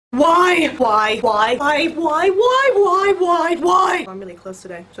Why? I'm really close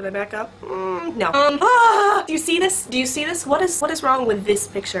today. Should I back up? No. Do you see this? Do you see this? What is wrong with this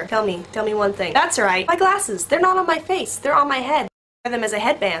picture? Tell me one thing. That's right. My glasses. They're not on my face. They're on my head. I wear them as a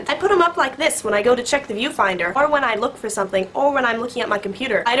headband. I put them up like this when I go to check the viewfinder, or when I look for something, or when I'm looking at my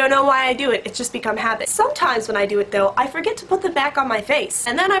computer. I don't know why I do it. It's just become habit. Sometimes when I do it though, I forget to put them back on my face,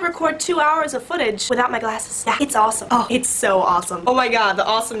 and then I record 2 hours of footage without my glasses. Yeah, it's awesome. Oh, it's so awesome. Oh my god, the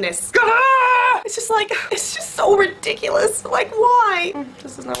awesomeness. It's just like, it's just so ridiculous. Like, why?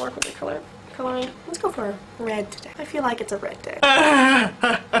 This does not work with the coloring. Let's go for red today. I feel like it's a red day.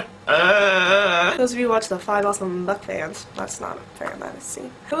 Those of you who watch the 5 Awesome Buck fans, that's not a fan, that is C.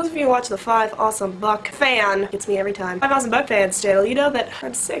 Those of you who watch the 5 Awesome Buck fan, gets me every time. 5 Awesome Buck fans channel, you know that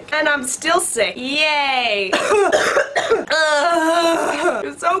I'm sick. And I'm still sick. Yay!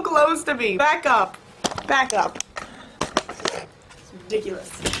 You're so close to me. Back up. Back up. It's ridiculous.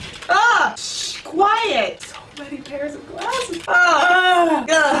 Ah! Shh, quiet! Many pairs of glasses. And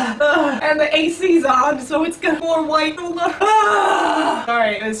the AC's on, so it's got more white.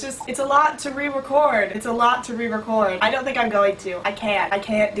 Sorry, it's a lot to re-record. It's a lot to re-record. I don't think I'm going to. I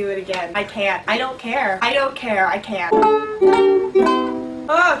can't do it again. I can't. I don't care. I can't.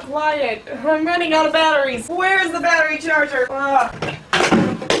 Ah, quiet. I'm running out of batteries. Where's the battery charger?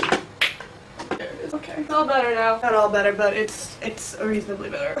 Okay, it's all better now. Not all better, but it's reasonably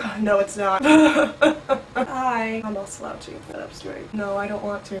better. No, it's not. Hi. I'm all slouchy. Sit up straight. No, I don't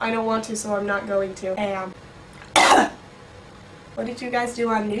want to. I don't want to, so I'm not going to. What did you guys do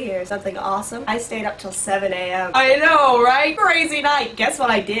on New Year's? Something awesome? I stayed up till 7 a.m. I know, right? Crazy night. Guess what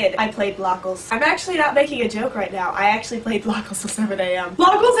I did? I played BLOCKLES. I'm actually not making a joke right now. I actually played BLOCKLES till 7 a.m.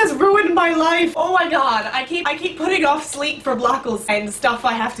 BLOCKLES has ruined my life! Oh my god. I keep putting off sleep for BLOCKLES and stuff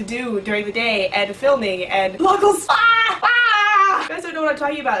I have to do during the day and filming and BLOCKLES. You guys don't know what I'm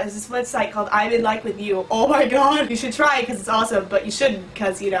talking about. There's this website called I'm in Like with You. Oh my god. You should try it because it's awesome, but you shouldn't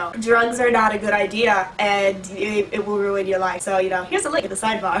because, you know, drugs are not a good idea and it will ruin your life. So, you know, here's a link in the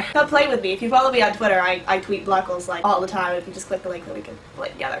sidebar. Come play with me. If you follow me on Twitter, I tweet BLOCKLES like all the time. If you just click the link, then we can play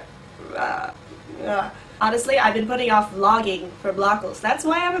together. Honestly, I've been putting off vlogging for BLOCKLES. That's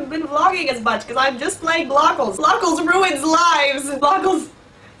why I haven't been vlogging as much, because I'm just playing BLOCKLES. BLOCKLES ruins lives! BLOCKLES,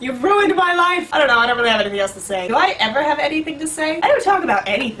 you've ruined my life! I don't know, I don't really have anything else to say. Do I ever have anything to say? I don't talk about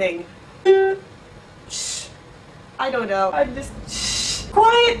anything. Shh. I don't know. I'm just... Shh.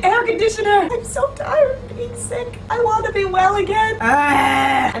 Quiet, air conditioner! I'm so tired of being sick. I want to be well again.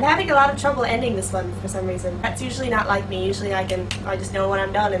 I'm having a lot of trouble ending this one for some reason. That's usually not like me. Usually I just know when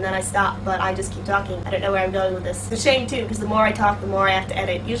I'm done and then I stop, but I just keep talking. I don't know where I'm going with this. It's a shame too, because the more I talk, the more I have to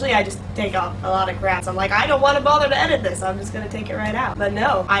edit. Usually I just take off a lot of crap. So I'm like, I don't want to bother to edit this. I'm just gonna take it right out. But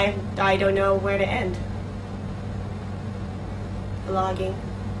no, I don't know where to end. Vlogging.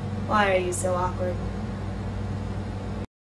 Why are you so awkward?